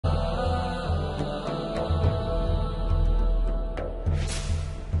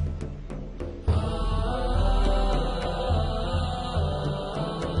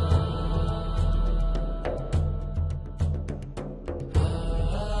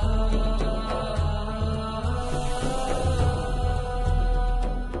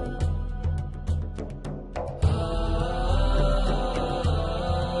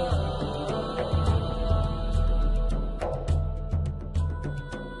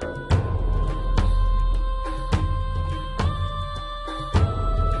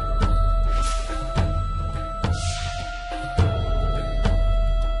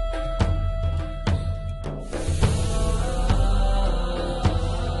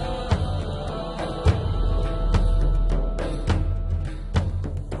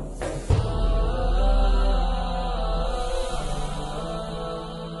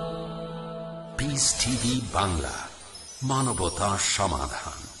বাংলা, মানবতা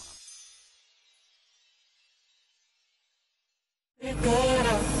সমাধান।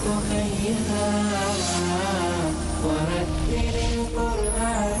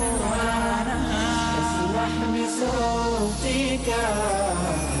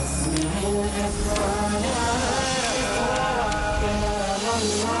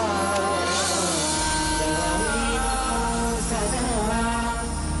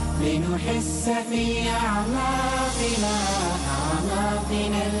 لنحس في أعماقنا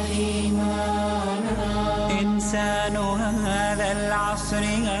الإيمان إنسان هذا العصر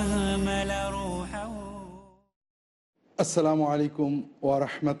أهمل روحه. السلام عليكم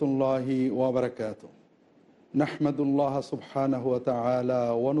ورحمة الله وبركاته. نحمد الله سبحانه وتعالى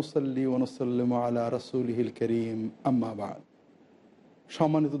ونصلي ونسلم على رسوله الكريم أما بعد.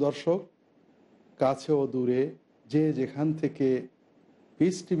 সম্মানিত দর্শক, কাছে ও দূরে যে যেখান থেকে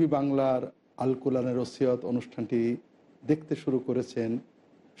পিস টিভি বাংলার আল কোরআনের ওসিয়ত অনুষ্ঠানটি দেখতে শুরু করেছেন,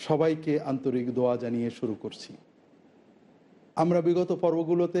 সবাইকে আন্তরিক দোয়া জানিয়ে শুরু করছি। আমরা বিগত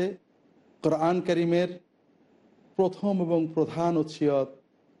পর্বগুলোতে কোরআন কারীমের প্রথম এবং প্রধান ওসিয়ত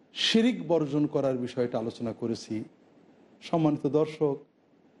শিরিক বর্জন করার বিষয়টা আলোচনা করেছি। সম্মানিত দর্শক,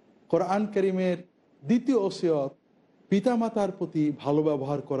 কোরআন কারীমের দ্বিতীয় ওসিয়ত পিতামাতার প্রতি ভালো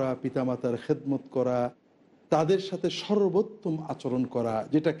ব্যবহার করা, পিতামাতার খেদমত করা, তাদের সাথে সর্বোত্তম আচরণ করা,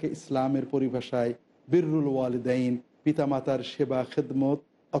 যেটাকে ইসলামের পরিভাষায় বিররুল ওয়ালিদাইন, পিতামাতার সেবা খেদমত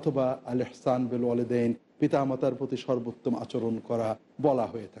অথবা আল ইহসান বিল ওয়ালিদাইন, পিতামাতার প্রতি সর্বোত্তম আচরণ করা বলা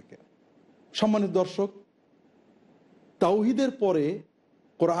হয়ে থাকে। সম্মানিত দর্শক, তাওহীদের পরে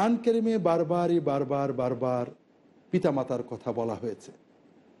কোরআন কারীমে বারবার পিতামাতার কথা বলা হয়েছে।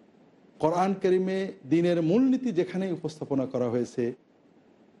 কোরআন কারীমে দ্বীনের মূলনীতি যেখানে উপস্থাপনা করা হয়েছে,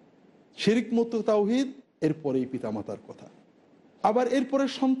 শিরক মুক্ত তাওহীদ, এরপরেই পিতামাতার কথা, আবার এরপরে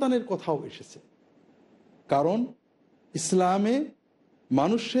সন্তানের কথাও এসেছে। কারণ ইসলামে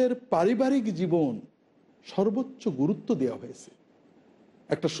মানুষের পারিবারিক জীবন সর্বোচ্চ গুরুত্ব দেওয়া হয়েছে।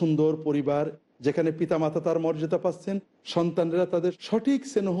 একটা সুন্দর পরিবার যেখানে পিতামাতা তার মর্যাদা পাচ্ছেন, সন্তানরা তাদের সঠিক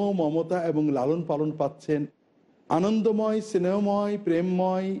স্নেহ মমতা এবং লালন পালন পাচ্ছেন, আনন্দময় স্নেহময়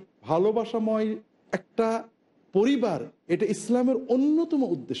প্রেমময় ভালোবাসাময় একটা পরিবার, এটা ইসলামের অন্যতম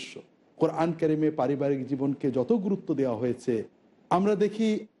উদ্দেশ্য। কোরআন কারীমে পারিবারিক জীবনকে যত গুরুত্ব দেওয়া হয়েছে, আমরা দেখি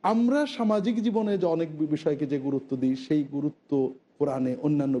আমরা সামাজিক জীবনে যে অনেক বিষয়কে যে গুরুত্ব দিই, সেই গুরুত্ব কোরআনে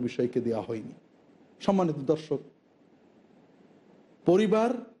অন্যান্য বিষয়কে দেওয়া হয়নি। সম্মানিত দর্শক,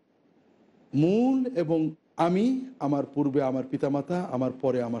 পরিবার মূল এবং আমি, আমার পূর্বে আমার পিতামাতা, আমার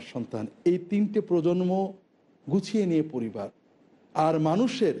পরে আমার সন্তান, এই তিনটে প্রজন্ম গুছিয়ে নিয়ে পরিবার, আর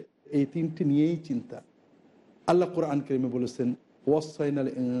মানুষের এই তিনটে নিয়েই চিন্তা। আল্লাহ কোরআন কারীমে বলেছেন, ওয়াসাইনাল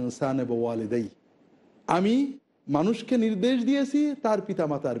ইনসানা বিওয়ালিদাইহি, আমি মানুষকে নির্দেশ দিয়েছি তার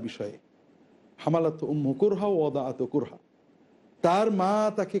পিতামাতার বিষয়ে। হামালাতু উম্মু কুরহা ওয়া ওয়াদাআতু কুরহা, তার মা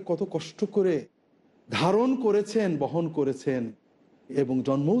তাকে কত কষ্ট করে ধারণ করেছেন, বহন করেছেন এবং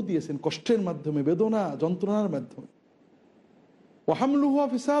জন্মও দিয়েছেন কষ্টের মাধ্যমে, বেদনা যন্ত্রণার মাধ্যমে। ওয়া হামলুহু ওয়া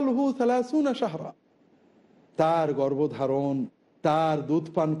ফিসালুহু 30 শাহরা, তার গর্ভধারণ, তার দুধ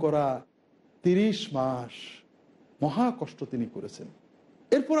পান করা 30 মাস মহা কষ্ট তিনি করেছেন।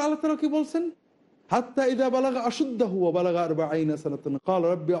 এরপর আল্লাহ তাআলা কি বলছেন, হাত্তা ইযা বালাগা আশুদ্দাহু ওয়া বালাগা 40 সানাতান ক্বালা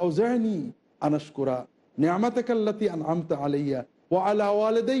রাব্বি আউজি'নি আন আশকুরা নি'মাতাকাল্লাতী আন'আমতা আলাইয়া ওয়া আলা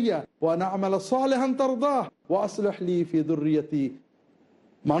ওয়ালিদাইয়া ওয়া আন আ'মালা সালিহান তারদাহ ওয়া আসলিহ লি ফি যুররিয়্যাতি।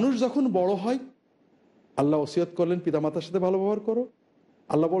 মানুষ যখন বড় হয়, আল্লাহ ওসিয়ত করলেন পিতামাতার সাথে ভালো ব্যবহার করো।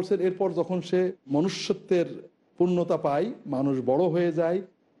 আল্লাহ বলছেন এরপর যখন সে মনুষ্যত্বের পূর্ণতা পায়, মানুষ বড় হয়ে যায়,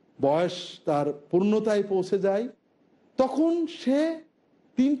 বয়স তার পূর্ণতায় পৌঁছে যায়, তখন সে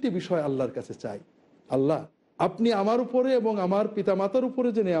তিনটে বিষয় আল্লাহর কাছে চায়। আল্লাহ, আপনি আমার উপরে এবং আমার পিতামাতার উপরে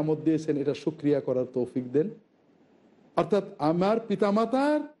যে নিয়ামত দিয়েছেন, এটা শুকরিয়া করার তৌফিক দেন। অর্থাৎ আমার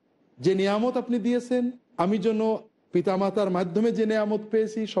পিতামাতার যে নিয়ামত আপনি দিয়েছেন, আমি যেন পিতামাতার মাধ্যমে যে নিয়ামত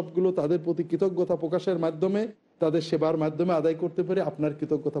পেয়েছি সবগুলো তাদের প্রতি কৃতজ্ঞতা প্রকাশের মাধ্যমে, তাদের সেবার মাধ্যমে আদায় করতে পারি, আপনার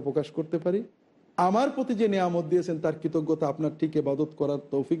কৃতজ্ঞতা প্রকাশ করতে পারি। আমার প্রতি যে নিয়ামত দিয়েছেন তার কৃতজ্ঞতা আপনার ঠিক ইবাদত করার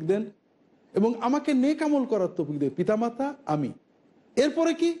তৌফিক দেন এবং আমাকে নেক আমল করার তৌফিক দেন, পিতামাতা আমি।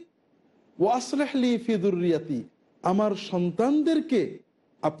 এরপরে কি, ওয়া আসলিহ লি ফি যুররিয়্যাতি, আমার সন্তানদেরকে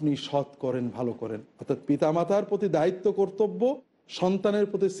আপনি সৎ করেন, ভালো করেন। অর্থাৎ পিতামাতার প্রতি দায়িত্ব, কর্তব্য, সন্তানের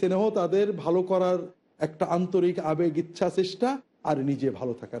প্রতি স্নেহ, তাদের ভালো করার একটা আন্তরিক আবেগ, ইচ্ছা, চেষ্টা, আর নিজে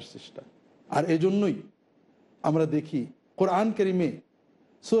ভালো থাকার চেষ্টা। আর এজন্যই আমরা দেখি কোরআন কারীমে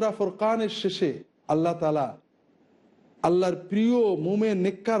সূরা ফুরকানের শেষে আল্লাহ তাআলা আল্লাহর প্রিয় মুমিন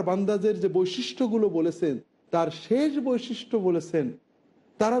নেককার বান্দাদের যে বৈশিষ্ট্যগুলো বলেছেন, তার শেষ বৈশিষ্ট্য বলেছেন,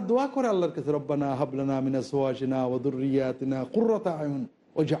 তারা দোয়া করে আল্লাহর কাছে, রব্বানা হাবলানা মিন আজওয়াজিনা ওয়া যুররিয়াতিনা কুররাতা আয়ুন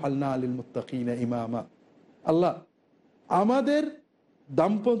ওয়াজআলনা লিল মুত্তাকিনা ইমামা। আল্লাহ আমাদের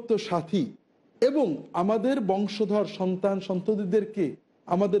দাম্পত্য সাথী এবং আমাদের বংশধর সন্তান সন্ততিদেরকে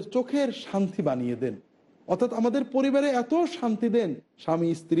আমাদের চোখের শান্তি বানিয়ে দেন, অর্থাৎ আমাদের পরিবারে এত শান্তি দেন, স্বামী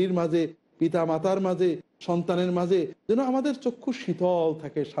স্ত্রীর মাঝে, পিতা মাতার মাঝে, সন্তানের মাঝে, যেন আমাদের চক্ষু শীতল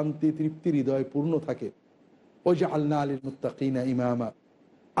থাকে, শান্তি তৃপ্তি হৃদয় পূর্ণ থাকে। ওই যে আল্লাহ আলীর মুত্তাকিনা ইমামা,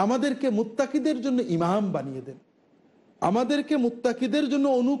 আমাদেরকে মুত্তাকিদের জন্য ইমাম বানিয়ে দেন, আমাদেরকে মুত্তাকিদের জন্য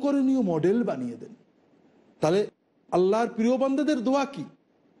অনুকরণীয় মডেল বানিয়ে দেন। তাহলে আল্লাহর প্রিয় বান্দাদের দোয়া কি,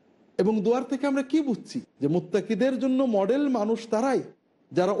 এবং দোয়ার থেকে আমরা কি বুঝছি? যে মুত্তাকিদের জন্য মডেল মানুষ তারাই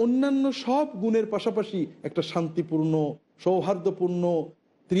যারা অন্যান্য সব গুণের পাশাপাশি একটা শান্তিপূর্ণ, সৌহার্দ্যপূর্ণ,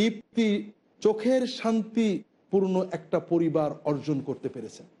 তৃপ্তি, চোখের শান্তিপূর্ণ একটা পরিবার অর্জন করতে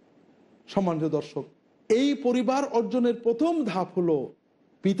পেরেছেন। সম্মানিত দর্শক, এই পরিবার অর্জনের প্রথম ধাপ হলো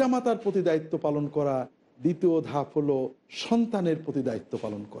পিতামাতার প্রতি দায়িত্ব পালন করা, দ্বিতীয় ধাপ হলো সন্তানের প্রতি দায়িত্ব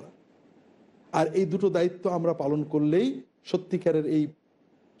পালন করা। আর এই দুটো দায়িত্ব আমরা পালন করলেই সত্যিকারের এই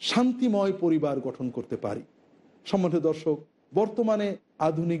শান্তিময় পরিবার গঠন করতে পারি। সম্মানিত দর্শক, বর্তমানে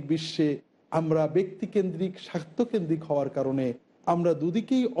আধুনিক বিশ্বে আমরা ব্যক্তিকেন্দ্রিক, স্বার্থকেন্দ্রিক হওয়ার কারণে আমরা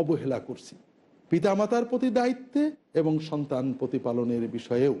দুদিকেই অবহেলা করছি, পিতামাতার প্রতি দায়িত্বে এবং সন্তান প্রতিপালনের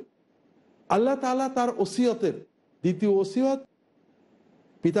বিষয়েও। আল্লাহ তাআলা তার ওসিয়তের দ্বিতীয় ওসিয়ত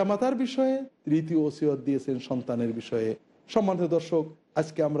পিতামাতার বিষয়ে, তৃতীয় ওসিয়ত দিয়েছেন সন্তানের বিষয়ে। সম্মানিত দর্শক,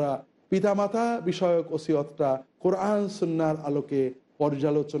 আজকে আমরা পিতামাতা বিষয়ক ওসিয়তটা কোরআন সুন্নাহর আলোকে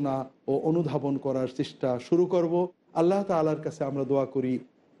পর্যালোচনা ও অনুধাবন করার চেষ্টা শুরু করব। আল্লাহ তাআলার কাছে আমরা দোয়া করি,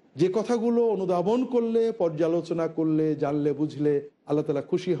 যে কথাগুলো অনুধাবন করলে, পর্যালোচনা করলে, জানলে, বুঝলে আল্লাহ তাআলা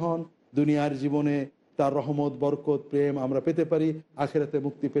খুশি হন, দুনিয়ার জীবনে তার রহমত, বরকত, প্রেম আমরা পেতে পারি, আখিরাতে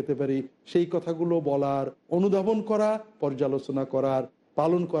মুক্তি পেতে পারি, সেই কথাগুলো বলার, অনুধাবন করা, পর্যালোচনা করার,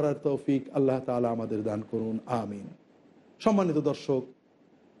 পালন করার তৌফিক আল্লাহ তাআলা আমাদের দান করুন, আমিন। সম্মানিত দর্শক,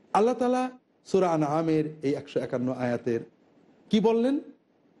 আল্লাহ তাআলা সূরা আনআমের এই 151 আয়াতের কি বললেন?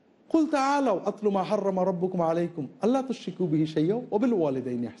 কুল তাআলাউ আতলু মা হাররামা রাব্বুকুম আলাইকুম আল্লা তুশরিকু বিহি শাইয়্যা ওয়া বিল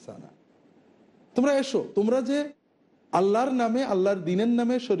ওয়ালিদাইনি ইহসানা। তোমরা এসো, তোমরা যে আল্লাহর নামে, আল্লাহর দ্বীনের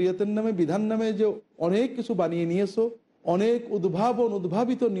নামে, শরীয়তের নামে, বিধান নামে যে অনেক কিছু বানিয়ে নিয়েছো, অনেক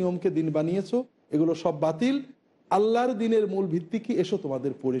উদ্ভাবিত নিয়মকে দিন বানিয়েছো, এগুলো সব বাতিল। আল্লাহর দ্বীনের মূল ভিত্তি কি, এসো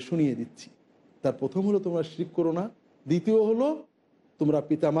তোমাদের পড়ে শুনিয়ে দিচ্ছি। তার প্রথম হলো তোমরা শিরক করো না, দ্বিতীয় হলো তোমরা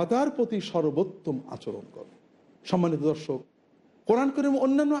পিতামাতার প্রতি সর্বোত্তম আচরণ করো। সম্মানিত দর্শক, কোরআন কারীম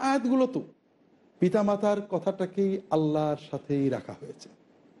অন্যান্য আয়াতগুলো তো পিতামাতার কথাটাকেই আল্লাহর সাথেই রাখা হয়েছে।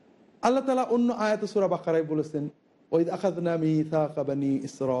 আল্লাহ তাআলা অন্য আয়াতে সূরা বাকারায় বলেছেন, ওয়াইদ আখাযনা মিসাকা বানি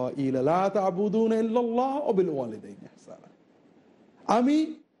ইসরাঈল লা তা'বুদুনা ইল্লাল্লাহ ওয়া বিল ওয়ালিদাইনি ইহসানা। আমি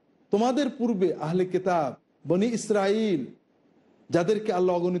তোমাদের পূর্বে আহলে কিতাব বনি ইসরাঈল, যাদেরকে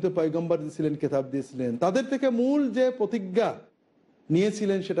আল্লাহ অগণিত পয়গম্বর দিয়েছিলেন, কিতাব দিয়েছিলেন, তাদের থেকে মূল যে প্রতিজ্ঞা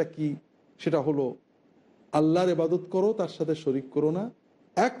নিয়েছিলেন সেটা কি? সেটা হলো আল্লাহর ইবাদত করো, তার সাথে শরীক করো না,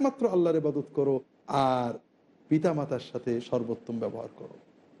 একমাত্র আল্লাহর ইবাদত করো, আর পিতামাতার সাথে সর্বোত্তম ব্যবহার করো।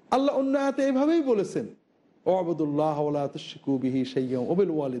 আল্লাহ অন্য আয়াতে এভাবেই বলেছেন, ওয়াবুদুল্লাহ ওয়া লা তুশরিকু বিহি শাইয়্যা ওয়া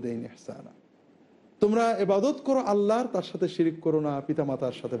বিল ওয়ালিদাইনি ইহসানা। তোমরা ইবাদত করো আল্লাহর, তার সাথে শিরক করো না,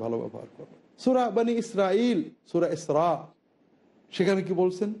 পিতামাতার সাথে ভালো ব্যবহার করো। সূরা বনি ইসরাঈল, সূরা ইসরা, সেখানে কি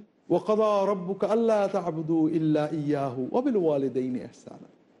বলছেন? ওয়া কাযা রাব্বুকা আল্লা তা'বুদু ইল্লা ইয়্যাহু ওয়া বিল ওয়ালিদাইনি ইহসানা।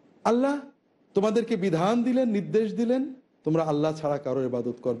 আল্লাহ তোমাদেরকে বিধান দিলেন, নির্দেশ দিলেন, তোমরা আল্লাহ ছাড়া কারো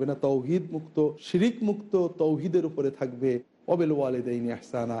ইবাদত করবে না, তাওহীদ মুক্ত, শিরক মুক্ত, তাওহীদের উপরে থাকবে, ওয়া বিল ওয়ালিদাইনি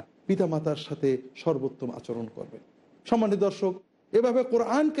ইহসানা, পিতামাতার সাথে সর্বোত্তম আচরণ করবে। সম্মানিত দর্শক, এভাবে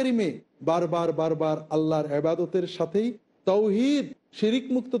কোরআন কারীমে বারবার আল্লাহর ইবাদতের সাথেই তাওহীদ, শিরক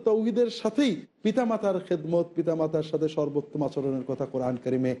মুক্ত তাওহীদের সাথেই পিতামাতার খেদমত, পিতামাতার সাথে সর্বোত্তম আচরণের কথা কোরআন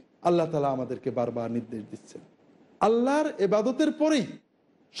কারীমে আল্লাহ তাআলা আমাদেরকে বারবার নির্দেশ দিচ্ছেন। আল্লাহর ইবাদতের পরেই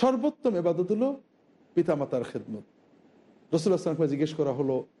সর্বোত্তম ইবাদত হলো পিতামাতার খেদমত। রাসূলুল্লাহ সাল্লাল্লাহু আলাইহি ওয়াসাল্লামকে জিজ্ঞেস করা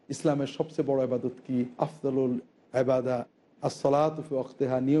হলো, ইসলামের সবচেয়ে বড় ইবাদত কি? আফদালুল ইবাদা আস-সালাতু ফি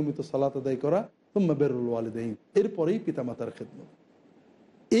ওয়াক্তিহা, নিয়মিত সালাত আদায় করা, সুম্মা বিররুল ওয়ালিদাইন, এরপরেই পিতামাতার খেদমত।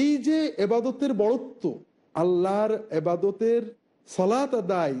 এই যে ইবাদতের বড়ত্ব, আল্লাহর ইবাদতের সালাত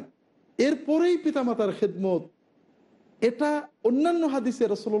আদায়, এরপরেই পিতামাতার খেদমত, এটা অন্যান্য হাদিসে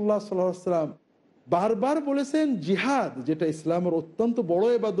রাসূলুল্লাহ সাল্লাল্লাহু আলাইহি ওয়াসাল্লাম বারবার বলেছেন। জিহাদ, যেটা ইসলামের অত্যন্ত বড়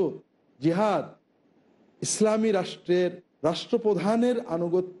ইবাদত, জিহাদ ইসলামী রাষ্ট্রের রাষ্ট্রপ্রধানের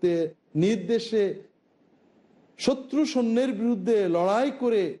আনুগত্যে, নির্দেশে শত্রু সৈন্যের বিরুদ্ধে লড়াই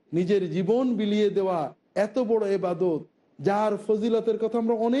করে নিজের জীবন বিলিয়ে দেওয়া এত বড় ইবাদত, যার ফজিলতের কথা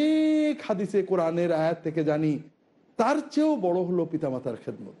আমরা অনেক হাদিসে কোরআনের আয়াত থেকে জানি, তার চেয়েও বড় হলো পিতামাতার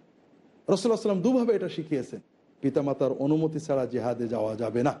খেদমত। রাসূলুল্লাহ সাল্লাল্লাহু আলাইহি ওয়াসাল্লাম দুভাবে এটা শিখিয়েছেন, পিতামাতার অনুমতি ছাড়া জিহাদে যাওয়া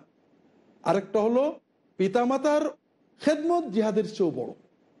যাবে না। আরেকটা হলো পিতামাতার খেদমত জিহাদের চেয়েও বড়।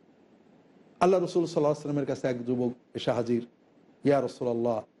 আল্লাহ রসুল সাল্লাহ আসলামের কাছে এক যুবক এসে হাজির, ইয়া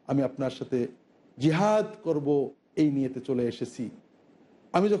রাসূলুল্লাহ, আমি আপনার সাথে জিহাদ করব এই নিয়েতে চলে এসেছি।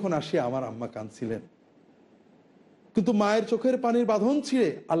 আমি যখন আসি আমার আম্মা কাঁদছিলেন, কিন্তু মায়ের চোখের পানির বাঁধন ছিঁড়ে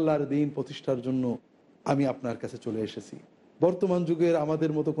আল্লাহর দ্বীন প্রতিষ্ঠার জন্য আমি আপনার কাছে চলে এসেছি। বর্তমান যুগের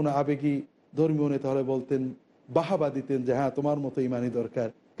আমাদের মতো কোনো আবেগী ধর্মীয় নেতা হলে বলতেন, বাহাবা দিতেন যে হ্যাঁ তোমার মতো ইমানি দরকার,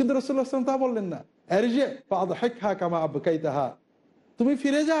 কিন্তু রাসূলুল্লাহ সাল্লাল্লাহু আলাইহি ওয়াসাল্লাম তা বললেন না। আরজি ফাদহিকহা কামা আবকাইতাহা, তুমি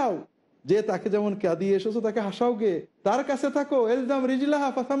ফিরে যাও, যে তাকে যেমন কাঁদিয়ে এসেছো তাকে হাসাওগে, তার কাছে থাকো। ইলজাম রিজলাহা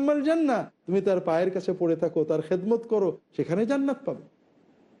ফাসাম্মাল জান্নাহ, তুমি তার পায়ের কাছে পড়ে থাকো, তার খেদমত করো, সেখানে জান্নাত পাবে।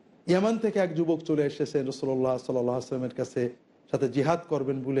 ইয়ামান থেকে এক যুবক চলে এসেছেন রাসূলুল্লাহ সাল্লাল্লাহু আলাইহি ওয়াসাল্লামের কাছে, সাথে জিহাদ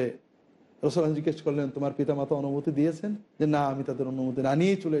করবেন বলে। রাসূলুল্লাহ জিজ্ঞেস করলেন, তোমার পিতামাতা অনুমতি দিয়েছেন? যে না, আমি তাদের অনুমতি না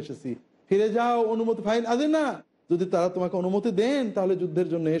নিয়েই চলে এসেছি। ফিরে যাও, অনুমতি ফাইন আদে না, যদি তারা তোমাকে অনুমতি দেন তাহলে যুদ্ধের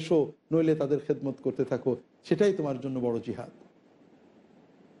জন্য এসো, নইলে তাদের খেদমত করতে থাকো, সেটাই তোমার জন্য বড় জিহাদ।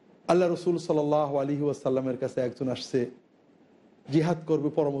 আল্লাহ রসুল সাল্লাল্লাহু আলাইহি ওয়াসাল্লামের কাছে একজন আসছে, জিহাদ করবে।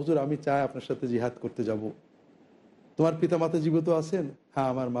 পরম হুজুর, আমি চাই আপনার সাথে জিহাদ করতে যাব। তোমার পিতা মাতা জীবিত আছেন? হ্যাঁ,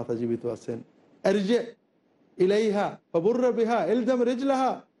 আমার মাতা জীবিত আছেন। আরজি ইলাইহা ফাবুররা বিহা ইলজাম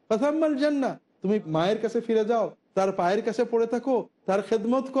রিজলাহা ফাসাম্মাল জান্নাহ, তুমি মায়ের কাছে ফিরে যাও, তার পায়ের কাছে পড়ে থাকো, তার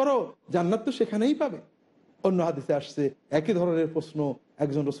খেদমত করো, জান্নাত তো সেখানেই পাবে। অন্য হাদিসে আসছে একই ধরনের প্রশ্ন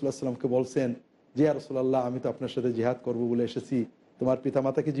একজন রাসূলুল্লাহ সাল্লাল্লাহু আলাইহি ওয়াসাল্লামকে বলছেন যে ইয়া রাসূলুল্লাহ, আমি তো আপনার সাথে জিহাদ করবো বলে এসেছি, তোমার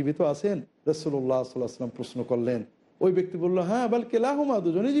পিতামাতা কি জীবিত আছেন? রাসূলুল্লাহ সাল্লাল্লাহু আলাইহি ওয়াসাল্লাম প্রশ্ন করলেন। ওই ব্যক্তি বলল, হ্যাঁ, বাল কিলাহুমা,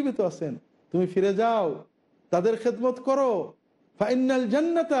 দুজনেই জীবিত আছেন, তুমি ফিরে যাও, তাদের খেদমত করো। ফাইনাল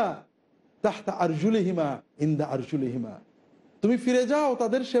জান্নাতা তাহতা আরজুলিহিমা ইনদা আরজুলিহিমা, তুমি ফিরে যাও,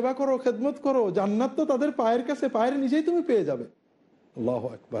 তাদের সেবা করো, খেদমত করো, জান্নাত তো তাদের পায়ের কাছে, পায়ের নিচেই তুমি পেয়ে যাবে। আল্লাহু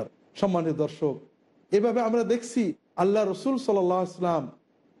আকবার। সম্মানিত দর্শক, এভাবে আমরা দেখছি আল্লাহ রসুল সাল্লাল্লাহু আলাইহি ওয়াসাল্লাম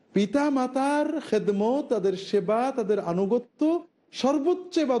পিতা মাতার খেদমত, তাদের সেবা, তাদের আনুগত্য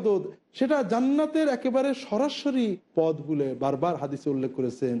সর্বোচ্চ ইবাদত, সেটা জান্নাতের একেবারে সরাসরি পথ বলে বারবার হাদিসে উল্লেখ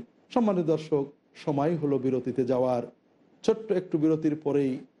করেছেন। সম্মানিত দর্শক, সময় হলো বিরতিতে যাওয়ার। ছোট্ট একটু বিরতির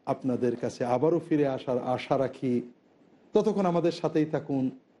পরেই আপনাদের কাছে আবারও ফিরে আসার আশা রাখি। ততক্ষণ আমাদের সাথেই থাকুন।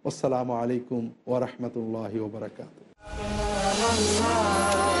 আসসালামু আলাইকুম ওয়া রাহমাতুল্লাহি ওয়া বারাকাতুহু।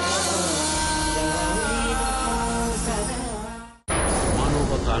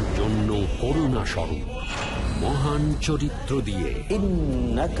 মানবতার জন্য করুণা স্বরূপ মহান চরিত্র দিয়ে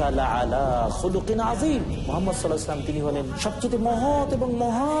ইন্নাকা লাআলা খুলুকিন আযীম। মুহাম্মদ সাল্লাল্লাহু আলাইহি ওয়াসাল্লাম, তিনি হলেন সবচেয়ে মহৎ এবং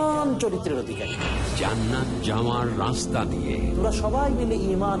মহান চরিত্রের অধিকারী। জান্নাত যাওয়ার রাস্তা দিয়ে তোমরা সবাই মিলে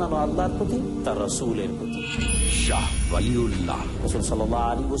ঈমান আনো আল্লাহর প্রতি, তার রাসূলের প্রতি। শাহ ওয়ালিউল্লাহ রাসূল সাল্লাল্লাহু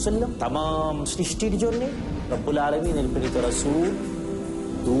আলাইহি ওয়াসাল্লাম তামাম সৃষ্টির জন্য রব্বুল আলামিনের প্রেরিত রাসূল,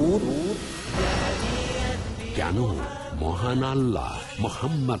 দূত। কেন মহান আল্লাহ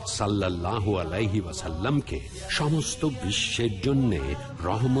মুহাম্মদ সাল্লাল্লাহু আলাইহি ওয়াসাল্লামকে সমস্ত বিশ্বের জন্য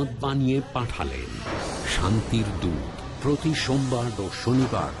রহমত বানিয়ে পাঠালেন? শান্তির দূত প্রতি সোমবার ও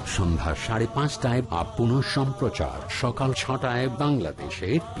শনিবার সন্ধ্যা 5:30 বা পুনঃ সম্প্রচার সকাল 6টায় বাংলাদেশে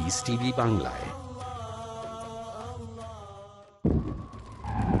পিস টিভি বাংলায়।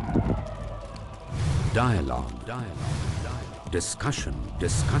 Dialogue. Discussion.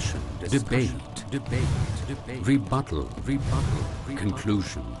 Debate. Rebuttal.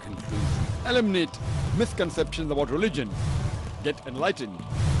 Conclusion. Eliminate misconceptions about religion. Get enlightened.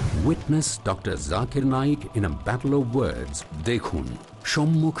 Witness Dr. Zakir Naik in a battle of words. দেখুন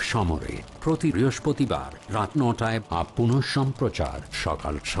সম্মুখ সমরে প্রতি বৃহস্পতিবার রাত 9টায় বা পুনঃ সম্প্রচার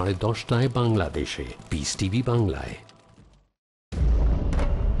সকাল 10:30 বাংলাদেশে পিস টিভি বাংলায়।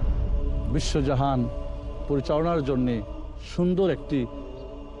 বিশ্বজাহান পরিচালনার জন্যে সুন্দর একটি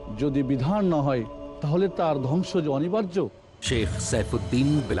যদি বিধান না হয়, তাহলে তার ধ্বংস যে অনিবার্য। শেখ সাইফুদ্দিন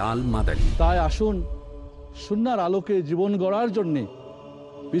বিলাল মাদানী। তাই আসুন, সুন্নাহর আলোকে জীবন গড়ার জন্যে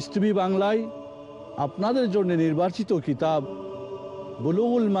পিস টিভি বাংলায় আপনাদের জন্য নির্বাচিত কিতাব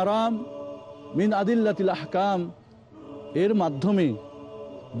বুলুগুল মারাম মিন আদিল্লাতিল আহকাম এর মাধ্যমে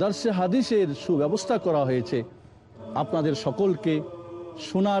দার্সে হাদিসের সুব্যবস্থা করা হয়েছে। আপনাদের সকলকে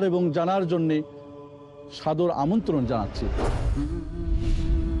শোনার এবং জানার জন্যে সাদর আমন্ত্রণ জানাচ্ছি।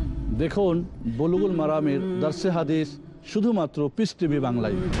 দেখুন বুলুগুল মারামের দার্সে হাদিস শুধুমাত্র পিস টিভি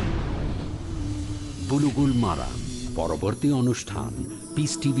বাংলায়। বুলুগুল মারাম পরবর্তী অনুষ্ঠান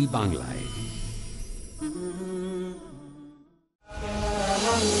পিস টিভি বাংলায়।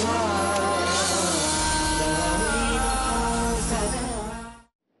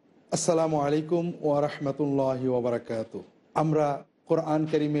 আসসালামু আলাইকুম ওয়া রাহমাতুল্লাহি ওয়া বারাকাতুহু। আমরা কোরআন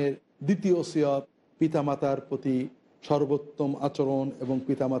কারীমের দ্বিতীয় ওসিয়ত, পিতামাতার প্রতি সর্বোত্তম আচরণ এবং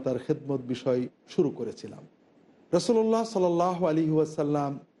পিতামাতার খেদমত বিষয় শুরু করেছিলাম। রাসূলুল্লাহ সাল্লাল্লাহু আলাইহি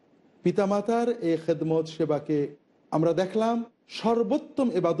ওয়াসাল্লাম পিতামাতার এই খেদমত সেবাকে আমরা দেখলাম সর্বোত্তম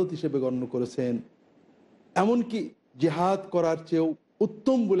ইবাদত হিসেবে গণ্য করেছেন, এমনকি জিহাদ করার চেয়েও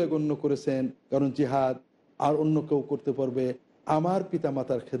উত্তম বলে গণ্য করেছেন। কারণ জিহাদ আর অন্য কেউ করতে পারবে, আমার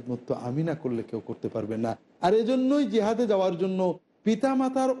পিতামাতার খেদমত তো আমি না করলে কেউ করতে পারবে না। আর এজন্যই জিহাদে যাওয়ার জন্য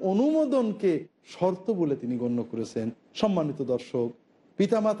পিতামাতার অনুমোদনকে শর্ত বলে তিনি গণ্য করেছেন। সম্মানিত দর্শক,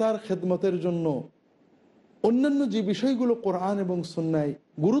 পিতামাতার খেদমতের জন্য অন্যান্য যে বিষয়গুলো কোরআন এবং সুন্নায়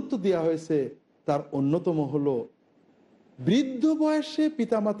গুরুত্ব দেওয়া হয়েছে তার অন্যতম হলো বৃদ্ধ বয়সে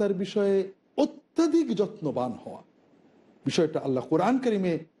পিতামাতার বিষয়ে অত্যাধিক যত্নবান হওয়া। বিষয়টা আল্লাহ কোরআন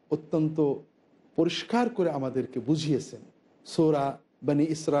কারিমে অত্যন্ত পরিষ্কার করে আমাদেরকে বুঝিয়েছেন। সূরা বনি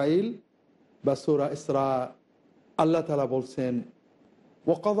ইসরাইল বা সূরা ইসরা, আল্লাহ তাআলা বলছেন,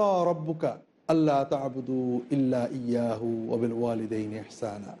 ওয়াকাযা রাব্বুকা আল্লা তা'বুদু ইল্লা ইয়্যাহু ওয়া বিল ওয়ালিদাইনি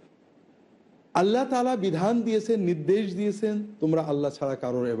ইহসানা। আল্লাহ তাআলা বিধান দিয়েছেন, নির্দেশ দিয়েছেন, তোমরা আল্লাহ ছাড়া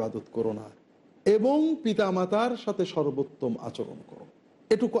কারোর ইবাদত করো না এবং পিতামাতার সাথে সর্বোত্তম আচরণ করো।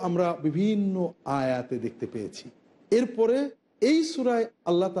 এটুকু আমরা বিভিন্ন আয়াতে দেখতে পেয়েছি। এরপরে এই সূরায়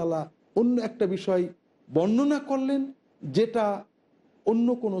আল্লাহ তাআলা অন্য একটা বিষয় বর্ণনা করলেন যেটা অন্য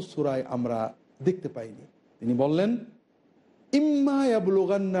কোনো সূরায় আমরা দেখতে পাইনি। তিনি বললেন, ইম্মা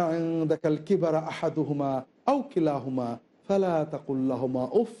ইয়াবলুগান্না ইনদাকাল কিবারা আহাদুহুমা আও কিলাহুমা ফালা তাকুল লাহুমা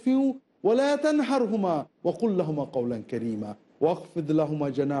উফফিউ ওয়ালা তানহারহুমা ওয়াকুল লাহুমা কাওলান কারীমা ওয়াখফিদ লাহুমা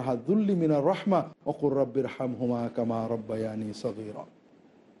জানাহা যুল্লি মিনার রাহমা ওয়াকুর রাব্বিরহামহুমা কামা রাব্বায়ানি সগীরা।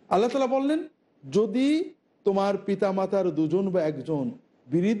 আল্লাহ তাআলা বললেন, যদি তোমার পিতামাতার দুজন বা একজন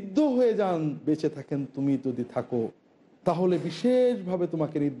বৃদ্ধ হয়ে যান, বেঁচে থাকেন, তুমি যদি থাকো, তাহলে বিশেষভাবে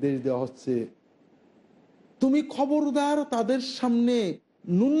তোমাকে নির্দেশ দেওয়া হচ্ছে, তুমি খবরদার তাদের সামনে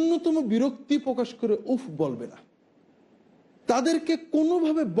ন্যূনতম বিরক্তি প্রকাশ করে উফ বলবে না, তাদেরকে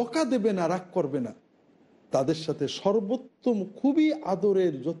কোনোভাবে বকা দেবে না, রাগ করবে না, তাদের সাথে সর্বোত্তম খুবই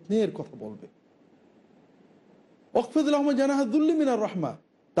আদরের যত্নের কথা বলবে। ওয়াকফিদ লাহুমা জানাহা যুল্লি মিনার রাহমা,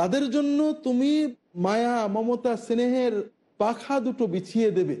 তাদের জন্য তুমি মায়া, মমতা, স্নেহের পাখা দুটো বিছিয়ে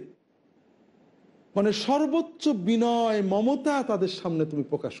দেবে, মানে সর্বোচ্চ বিনয়, মমতা তাদের সামনে তুমি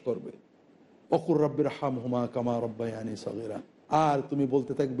প্রকাশ করবে। ওয়াকুর রাব্বিরহামহুমা কামা রাব্বায়ানি সগীরা, আর তুমি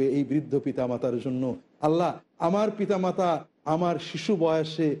বলতে থাকবে এই বৃদ্ধ পিতামাতার জন্য, আল্লাহ আমার পিতামাতা আমার শিশু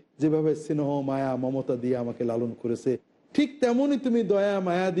বয়সে যেভাবে স্নেহ, মায়া, মমতা দিয়ে আমাকে লালন করেছে, ঠিক তেমনই তুমি দয়া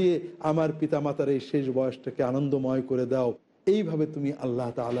মায়া দিয়ে আমার পিতামাতার এই শেষ বয়সটাকে আনন্দময় করে দাও। এইভাবে তুমি আল্লাহ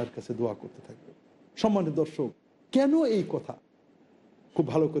তাআলার কাছে দোয়া করতে থাকবে। সম্মানিত দর্শক, কেন এই কথা খুব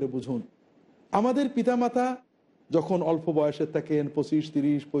ভালো করে বুঝুন। আমাদের পিতামাতা যখন অল্প বয়সে থাকেন, 25,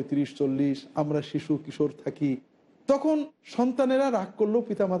 30, 35, 40, আমরা শিশু কিশোর থাকি, তখন সন্তানেরা রাগ করলেও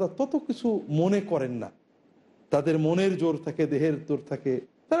পিতামাতা তত কিছু মনে করেন না। তাদের মনের জোর থাকে, দেহের জোর থাকে,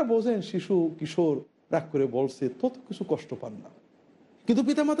 তারা বোঝেন শিশু কিশোর রাগ করে বলছে, তত কিছু কষ্ট পান না। কিন্তু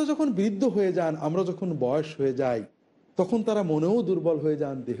পিতামাতা যখন বৃদ্ধ হয়ে যান, আমরা যখন বয়স হয়ে যাই, তখন তারা মনেও দুর্বল হয়ে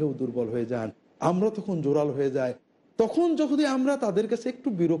যান, দেহেও দুর্বল হয়ে যান, আমরা তখন জোরাল হয়ে যায়। তখন যদি আমরা তাদের কাছে একটু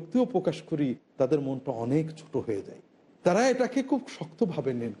বিরক্তিও প্রকাশ করি, তাদের মনটা অনেক ছোট হয়ে যায়, তারা এটাকে খুব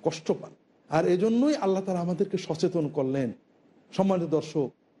শক্তভাবে নেন, কষ্ট পান। আর এজন্যই আল্লাহ তাআলা আমাদেরকে সচেতন করলেন। সম্মানিত দর্শক,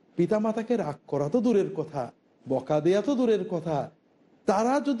 পিতামাতাকে রাগ করা তো দূরের কথা, বকা দেয়া তো দূরের কথা,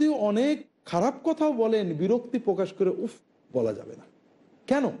 তারা যদি অনেক খারাপ কথাও বলেন, বিরক্তি প্রকাশ করে উফ বলা যাবে না।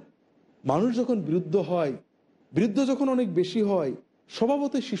 কেন? মানুষ যখন বৃদ্ধ হয়, বৃদ্ধ যখন অনেক বেশি হয়,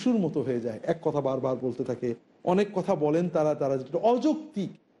 স্বভাবতই শিশুর মতো হয়ে যায়, এক কথা বারবার বলতে থাকে, অনেক কথা বলেন তারা যেটা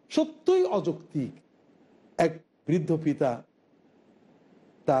অযৌক্তিক, সত্যই অযৌক্তিক। এক বৃদ্ধ পিতা,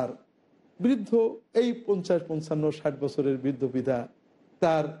 তার বৃদ্ধ এই 50, 55, 60 বছরের বৃদ্ধ পিতা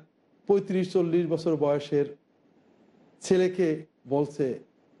তার 35, 40 বছর বয়সের ছেলেকে বলছে,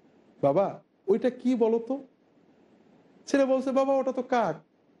 বাবা ওইটা কি বলো তো? ছেলে বলছে, বাবা ওটা তো কাক,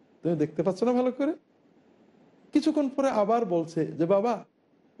 তুমি দেখতে পাচ্ছ না ভালো করে? কিছুক্ষণ পরে আবার বলছে যে, বাবা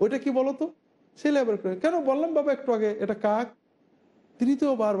ওইটা কি বলো তো? ছেলে আবার কেন বললাম বাবা একটু আগে এটা কাক।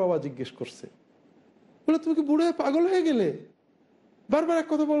 তৃতীয়বার বাবা জিজ্ঞেস করছে, বলে তুমি কি বুড়ো পাগল হয়ে গেলে? বারবার এক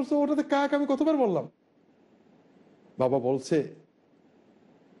কথা বলছো, ওটাতে কাক আমি কতবার বললাম? বাবা বলছে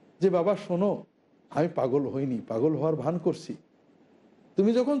যে, বাবা শোনো, আমি পাগল হইনি, পাগল হওয়ার ভান করছি।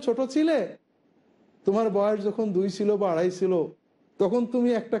 তুমি যখন ছোট ছিলে, তোমার বয়স যখন 2 ছিল বা 2.5 ছিল, তখন তুমি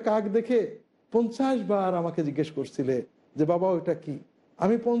একটা কাক দেখে 50 বার আমাকে জিজ্ঞেস করছিলে যে বাবা ওইটা কি।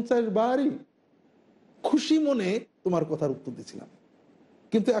 আমি 50 বারই খুশি মনে তোমার কথার উত্তর দিয়েছিলাম।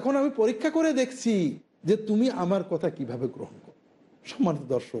 কিন্তু এখন আমি পরীক্ষা করে দেখছি যে তুমি আমার কথা কিভাবে গ্রহণ করো। সম্মানিত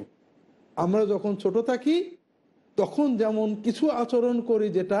দর্শক, আমরা যখন ছোট থাকি তখন যেমন কিছু আচরণ করি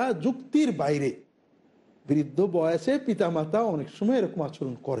যেটা যুক্তির বাইরে, বৃদ্ধ বয়সে পিতামাতা অনেক সময় এরকম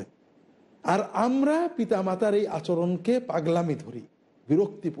আচরণ করে, আর আমরা পিতামাতার এই আচরণকে পাগলামি ধরি,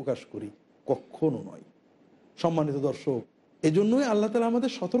 বিরক্তি প্রকাশ করি, কখনো নয়। সম্মানিত দর্শক, এজন্যই আল্লাহ তাআলা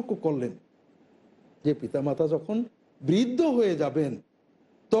আমাদের সতর্ক করলেন যে পিতামাতা যখন বৃদ্ধ হয়ে যাবেন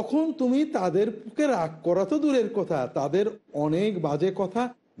তখন তুমি তাদেরকে রাগ করা তো দূরের কথা, তাদের অনেক বাজে কথা,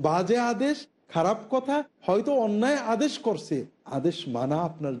 বাজে আদেশ, খারাপ কথা, হয়তো অন্যায় আদেশ করছে, আদেশ মানা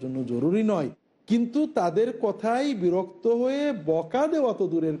আপনার জন্য জরুরি নয়, কিন্তু তাদের কথাই বিরক্ত হয়ে বকা দেওয়া তো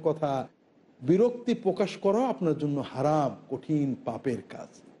দূরের কথা, বিরক্তি প্রকাশ করা আপনার জন্য হারাম, কঠিন পাপের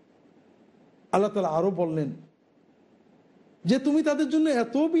কাজ। আল্লাহ তাআলা আরো বললেন যে তুমি তাদের জন্য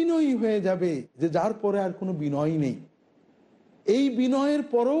এত বিনয়ী হয়ে যাবে যে যার পরে আর কোনো বিনয় নেই। এই বিনয়ের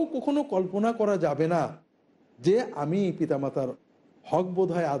পরেও কখনো কল্পনা করা যাবে না যে আমি পিতামাতার হক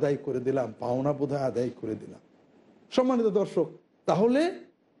বোধহয় আদায় করে দিলাম, পাওনা বোধহয় আদায় করে দিলাম। সম্মানিত দর্শক, তাহলে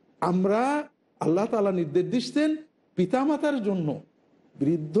আমরা আল্লাহ তাআলা নির্দেশ দিচ্ছেন পিতামাতার জন্য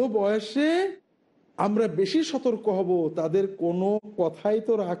বৃদ্ধ বয়সে আমরা বেশি সতর্ক হব, তাদের কোনো কথাই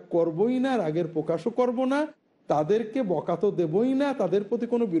তো রাগ করবই না, রাগের প্রকাশও করব না, তাদেরকে বকা তো দেবই না, তাদের প্রতি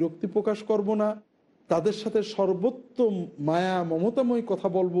কোনো বিরক্তি প্রকাশ করব না, তাদের সাথে সর্বোত্তম মায়া মমতাময় কথা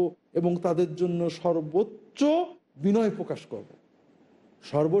বলবো এবং তাদের জন্য সর্বোচ্চ বিনয় প্রকাশ করব।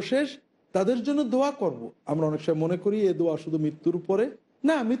 সর্বশেষ তাদের জন্য দোয়া করব। আমরা অনেক সময় মনে করি এ দোয়া শুধু মৃত্যুর পরে,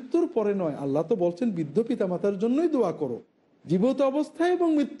 না, মৃত্যুর পরে নয়। আল্লাহ তো বলছেন বৃদ্ধ পিতামাতার জন্যই দোয়া করো, জীবিত অবস্থায় এবং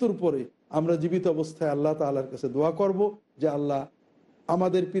মৃত্যুর পরে। আমরা জীবিত অবস্থায় আল্লাহ তাআলার কাছে দোয়া করব যে আল্লাহ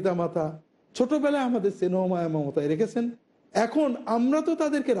আমাদের পিতামাতা ছোটবেলায় আমাদের স্নেহ মায়া মমতায় রেখেছেন, এখন আমরা তো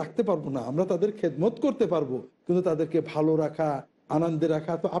তাদেরকে রাখতে পারবো না, আমরা তাদের খেদমত করতে পারবো, কিন্তু তাদেরকে ভালো রাখা, আনন্দে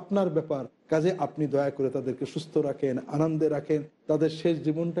রাখা তো আপনার ব্যাপার। কাজে আপনি দয়া করে তাদেরকে সুস্থ রাখেন, আনন্দে রাখেন, তাদের শেষ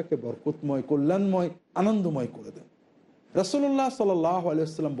জীবনটাকে বরকতময়, কল্যাণময়, আনন্দময় করে দেন। রাসূলুল্লাহ সাল্লাল্লাহু আলাইহি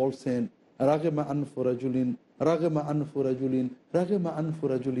ওয়াসাল্লাম বলছেন রাগিমা আনফু রাজুলিন, রাগিমা আনফু রাজুলিন, রাগিমা আনফু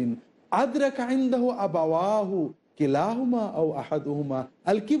রাজুলিন আদরাকা ইনদাহু আবাওয়াহু কিলাহুমা আও আহাদুহুমা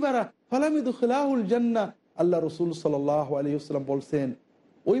আল কিবারা ফালাম ইদখিলাহুল জান্নাহ। আল্লাহ রাসূল সাল্লাল্লাহু আলাইহি ওয়াসাল্লাম বলছেন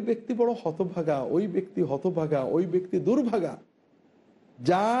ওই ব্যক্তি বড় হতভাগা, ওই ব্যক্তি হতভাগা, ওই ব্যক্তি দুর্ভাগা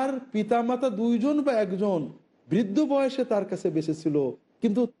যার পিতামাতা দুইজন বা একজন বৃদ্ধ বয়সে তার কাছে বেঁচে ছিল,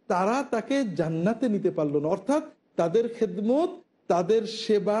 কিন্তু তারা তাকে জান্নাতে নিতে পারল না। অর্থাৎ তাদের খেদমত, তাদের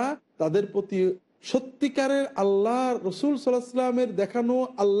সেবা, তাদের প্রতি সত্যিকারের আল্লাহ রসুল সাল্লাল্লাহু আলাইহি ওয়াসাল্লামের দেখানো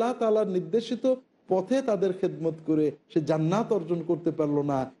আল্লাহ তাআলার নির্দেশিত পথে তাদের খেদমত করে সে জান্নাত অর্জন করতে পারলো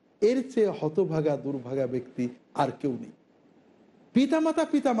না। এর চেয়ে হতভাগা দুর্ভাগা ব্যক্তি আর কেউ নেই। পিতামাতা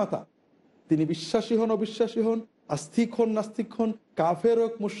পিতামাতা, তিনি বিশ্বাসী হন অবিশ্বাসী হন, আস্তিক হন নাস্তিক হন, কাফের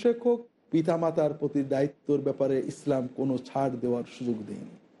হোক মুশরিক হোক, পিতামাতার প্রতি দায়িত্বর ব্যাপারে ইসলাম কোনো ছাড় দেওয়ার সুযোগ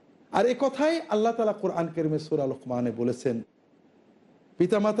দেয়নি। আর এ কথাই আল্লাহ তাআলা কোরআন কারীমে সূরা লুকমানে বলেছেন।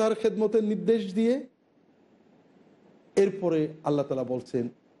 পিতামাতার খেদমতের নির্দেশ দিয়ে এরপরে আল্লাহ তাআলা বলছেন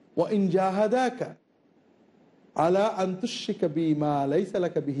ওয়া ইন জাহাদাকা আলা আন তুশরিকা বিমা লাইসা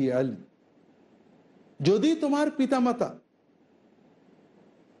লাকা বিহি ইলম, যদি তোমার পিতামাতা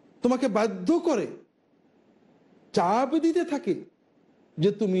তোমাকে বাধ্য করে, চাপ দিতে থাকে যে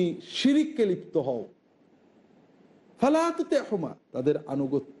তুমি শিরকে লিপ্ত হও, ফালা তুতিহুমা, তাদের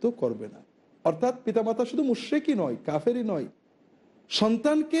আনুগত্য করবে না। অর্থাৎ পিতামাতা শুধু মুশরিকই নয়, কাফেরই নয়,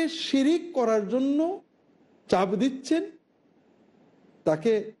 সন্তানকে শিরিক করার জন্য চাপ দিচ্ছেন,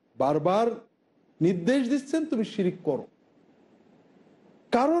 তাকে বারবার নির্দেশ দিচ্ছেন তুমি শিরিক করো।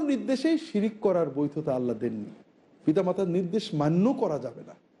 কারোর নির্দেশেই শিরিক করার বৈধতা আল্লাহ দেননি। পিতামাতার নির্দেশ মান্য করা যাবে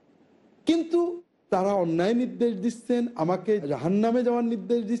না, কিন্তু তারা অন্যায় নির্দেশ দিচ্ছেন, আমাকে জাহান্নামে যাওয়ার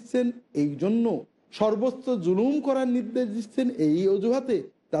নির্দেশ দিচ্ছেন, এই জন্য সর্বোচ্চ জুলুম করার নির্দেশ দিচ্ছেন, এই অজুহাতে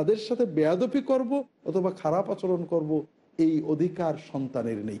তাদের সাথে বেয়াদবি করব অথবা খারাপ আচরণ করব, এই অধিকার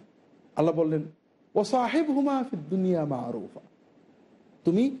সন্তানের নেই। আল্লাহ বললেন ওয়াসাহিবহুমা ফিদ দুনিয়া মা'রুফা,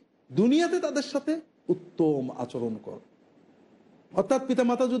 তুমি দুনিয়াতে তাদের সাথে উত্তম আচরণ করো। অর্থাৎ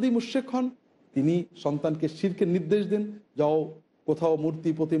পিতামাতা যদি মুশরিক হন, তিনি সন্তানকে শিরকের নির্দেশ দেন, যাও কোথাও মূর্তি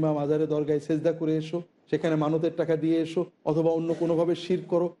প্রতিমা মাজারে দরগায় সেজদা করে এসো, সেখানে মানতের টাকা দিয়ে এসো, অথবা অন্য কোনোভাবে শিরক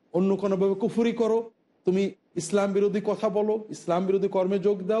করো, অন্য কোনোভাবে কুফরি করো, তুমি ইসলাম বিরোধী কথা বলো, ইসলাম বিরোধী কর্মে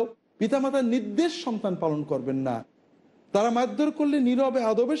যোগ দাও। পিতামাতার নির্দেশ সন্তান পালন করবেন না। তারা মারধর করলে নীরবে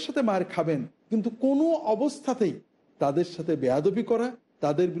আদবের সাথে মার খাবেন, কিন্তু কোনো অবস্থাতেই তাদের সাথে বেয়াদবি করা,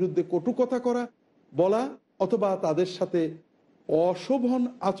 তাদের বিরুদ্ধে কটু কথা করা বলা অথবা তাদের সাথে অশোভন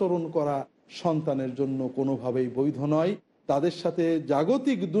আচরণ করা সন্তানের জন্য কোনোভাবেই বৈধ নয়। তাদের সাথে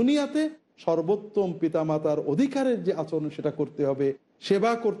জাগতিক দুনিয়াতে সর্বোত্তম পিতামাতার অধিকারের যে আচরণ সেটা করতে হবে,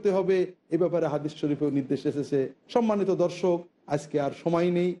 সেবা করতে হবে। এ ব্যাপারে হাদিস শরীফেও নির্দেশ এসেছে। সম্মানিত দর্শক, আজকে আর সময়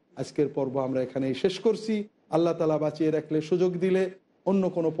নেই, আজকের পর্ব আমরা এখানেই শেষ করছি। আল্লাহ তাআলা বাঁচিয়ে রাখলে, সুযোগ দিলে অন্য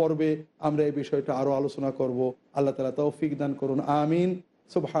কোনো পর্বে আমরা এই বিষয়টা আরো আলোচনা করব। আল্লাহ তাআলা তৌফিক দান করুন, আমিন।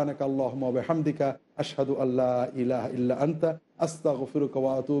 সুবহানাকা আল্লাহুম্মা ওয়া বিহামদিকা আশহাদু আল্লা ইলাহা ইল্লা আনতা আস্তাগফিরুকা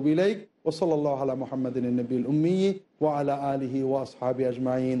ওয়া আতুবু ইলাইক ওয়া সাল্লাল্লাহু আলা মুহাম্মাদিন নবিয়্যিল উম্মি ওয়া আলা আলিহি ওয়া আসহাবিহি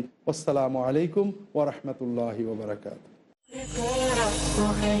আজমাইন। আসসালামু আলাইকুম ওয়া রাহমাতুল্লাহি ওয়া বারাকাতুহু।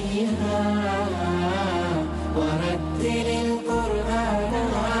 ورتل القرآن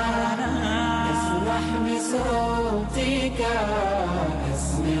اسمح بصوتك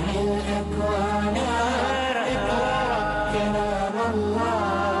اسمع الأكوان اقرأ كلام الله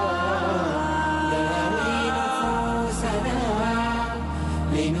داوي نفوسنا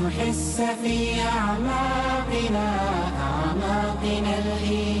لنحس في أعماقنا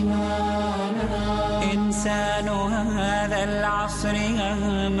الإيمان. إنسان هذا العصر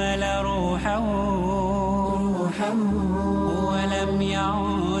أهمل روحه ولم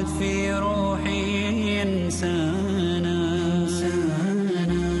يعد في روحه إنسانا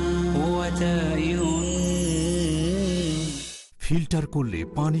هو تائه. ফিল্টার করলে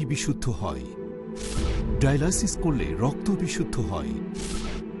পানি বিশুদ্ধ হয়, ডায়ালাইসিস করলে রক্ত বিশুদ্ধ হয়,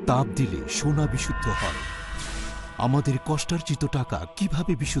 তাপ দিলে সোনা বিশুদ্ধ হয়। আমাদের কষ্টার্জিত টাকা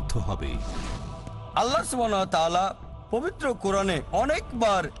কিভাবে বিশুদ্ধ হবে? আল্লাহ সুবহানাহু ওয়া তাআলা পবিত্র কোরআনে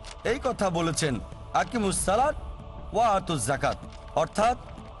অনেকবার এই কথা বলেছেন, আকিমুস সালাত ওয়া আতুজ যাকাত, অর্থাৎ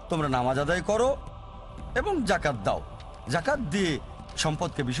তোমরা নামাজ আদায় করো এবং যাকাত দাও। যাকাত দিয়ে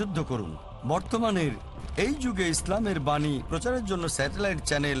সম্পদকে বিশুদ্ধ করুন। বর্তমানের এই যুগে ইসলামের বাণী প্রচারের জন্য স্যাটেলাইট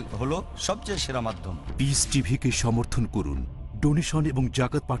চ্যানেল হলো সবচেয়ে সেরা মাধ্যম। পিস টিভিকে সমর্থন করুন। ডোনেশন এবং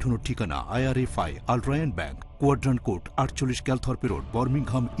জাকাত পাঠানোর ঠিকানা IRFI আলট্রায়ান bank, quadrant code 48 Calthorpe road,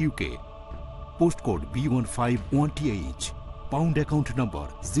 Birmingham, UK। Post code B151TH। Pound account number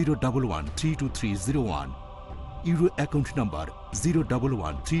 011-32301, euro account number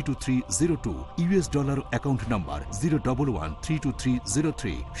 011-32302, US dollar account number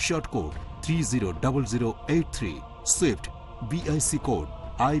 011-32303, short code 300083, Swift BIC code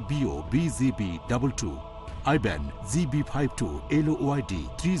IBOBZB22, IBAN GB52 LOYD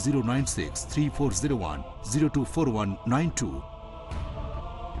 30963401 024192।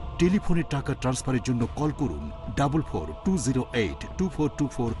 টেলিফোনে টাকা ট্রান্সফারের জন্য call করুন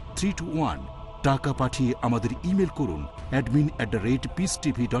 442082424321। টাকা পাঠিয়ে আমাদের email করুন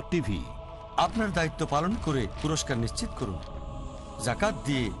admin@peacetv.tv। আপনার দায়িত্ব পালন করে পুরস্কার নিশ্চিত করুন। যাকাত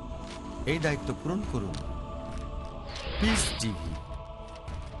দিয়ে এই দায়িত্ব পূরণ করুন। Piece TV.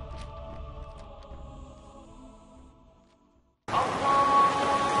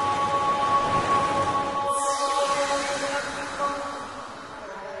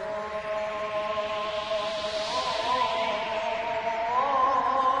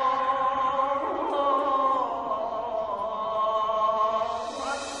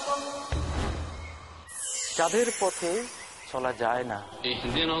 যাদের পথে চলা যায় না,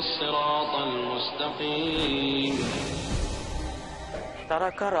 তারা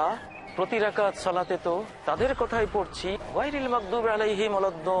কারা? প্রতি রাকাত সালাতে তো তাদের কথাই পড়ছি, গায়রিল মাগদুবি আলাইহিম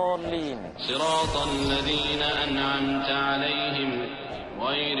ওয়ালাদ-দাল্লিন, সিরাতাল্লাযীনা আন'আমতা আলাইহিম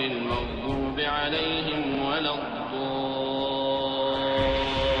গায়রিল মাগদুবি আলাইহিম ওয়ালাদ-দাল্লিন।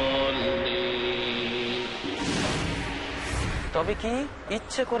 তবে কি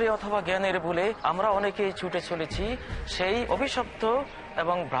ইচ্ছে করে অথবা জ্ঞানের ভুলে আমরা অনেকেই ছুটে চলেছি সেই অভিশপ্ত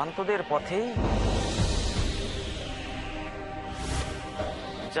এবং ভ্রান্তদের পথেই?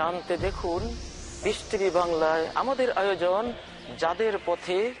 জানতে দেখুন পিস টিভি বাংলায় আমাদের আয়োজন যাদের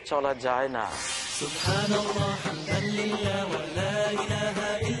পথে চলা যায় না। সুবহানাল্লাহ, হামদুলিল্লাহ, ওয়া লা ইলাহা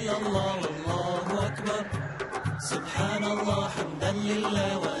ইল্লাল্লাহ, আল্লাহু আকবার। সুবহানাল্লাহ,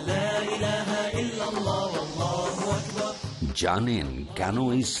 হামদুলিল্লাহ, ওয়া লা ইলাহা ইল্লাল্লাহ, আল্লাহু আকবার। জানেন কেন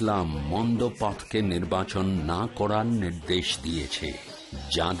ইসলাম মন্দ পথকে নির্বাচন না করার নির্দেশ দিয়েছে?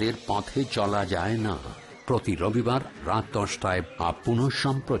 যাদের পথে চলা যায় না। প্রতি রবিবার রাত 10টায় বা পুনঃ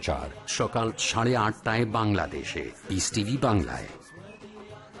সম্প্রচার সকাল 8:30 বাংলাদেশে পিস টিভি বাংলায়।